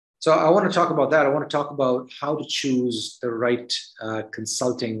So I want to talk about that. I want to talk about how to choose the right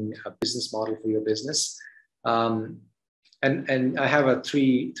consulting business model for your business. And I have a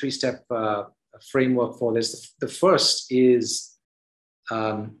three-step framework for this. The first is,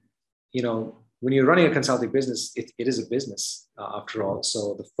 when you're running a consulting business, it is a business after all.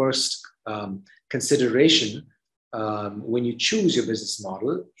 So the first consideration when you choose your business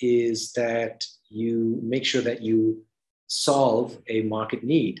model is that you make sure that you solve a market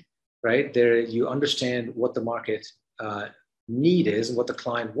need, right? You understand what the market need is and what the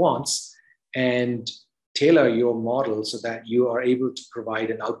client wants, and tailor your model so that you are able to provide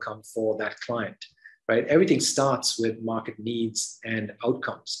an outcome for that client, right? Everything starts with market needs and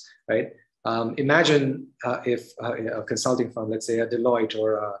outcomes, right? Imagine if a consulting firm, let's say a Deloitte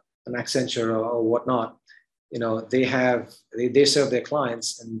or an Accenture or whatnot, they serve their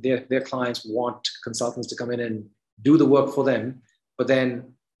clients, and their clients want consultants to come in and do the work for them. But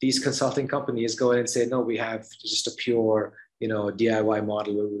then these consulting companies go in and say, no, we have just a pure, DIY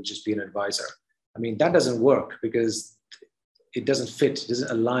model where we'll just be an advisor. I mean, that doesn't work because it doesn't fit, it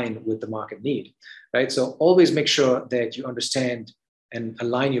doesn't align with the market need, right? So always make sure that you understand and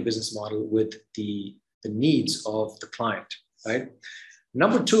align your business model with the needs of the client, right?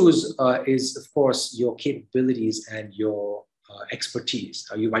 Number two is of course, your capabilities and your expertise.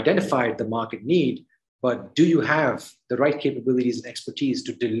 You've identified the market need, but do you have the right capabilities and expertise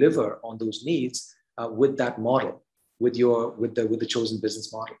to deliver on those needs with that model, with the chosen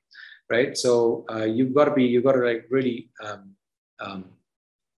business model, right? So you've got to like really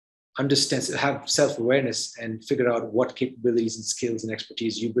understand, have self-awareness, and figure out what capabilities and skills and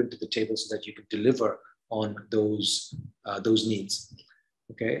expertise you bring to the table so that you can deliver on those needs.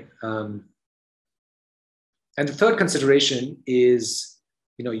 Okay. And the third consideration is,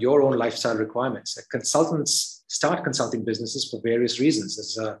 your own lifestyle requirements. Consultants start consulting businesses for various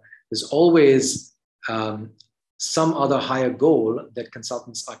reasons. There's always some other higher goal that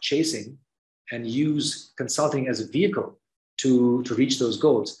consultants are chasing, and use consulting as a vehicle to reach those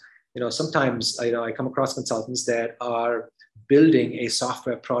goals. Sometimes I come across consultants that are building a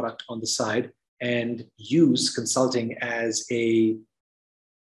software product on the side and use consulting as a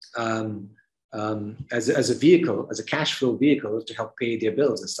vehicle, as a cash flow vehicle to help pay their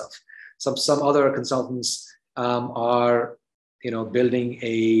bills and stuff. Some other consultants are building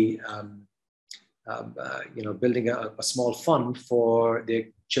a small fund for their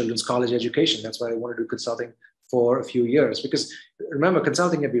children's college education. That's why they want to do consulting for a few years, because remember,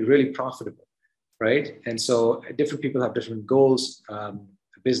 consulting can be really profitable, right? And so different people have different goals,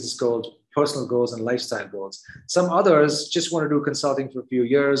 business goals, personal goals, and lifestyle goals. Some others just want to do consulting for a few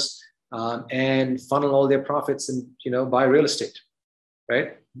years and funnel all their profits and buy real estate,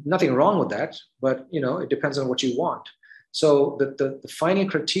 right? Nothing wrong with that, but it depends on what you want. So the final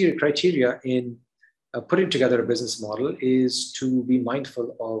criteria in putting together a business model is to be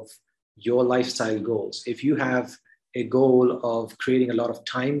mindful of your lifestyle goals. If you have a goal of creating a lot of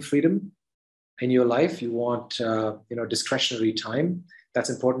time freedom in your life, you want discretionary time, that's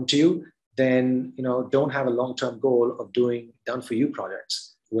important to you, then don't have a long-term goal of doing done-for-you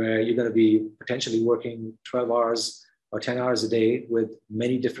projects where you're going to be potentially working 12 hours or 10 hours a day with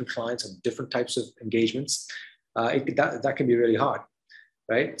many different clients and different types of engagements. That can be really hard,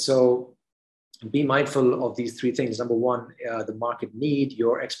 right? So be mindful of these three things. Number one, the market need,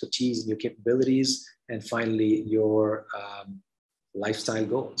 your expertise and your capabilities, and finally, your lifestyle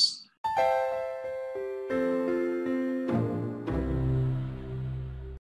goals.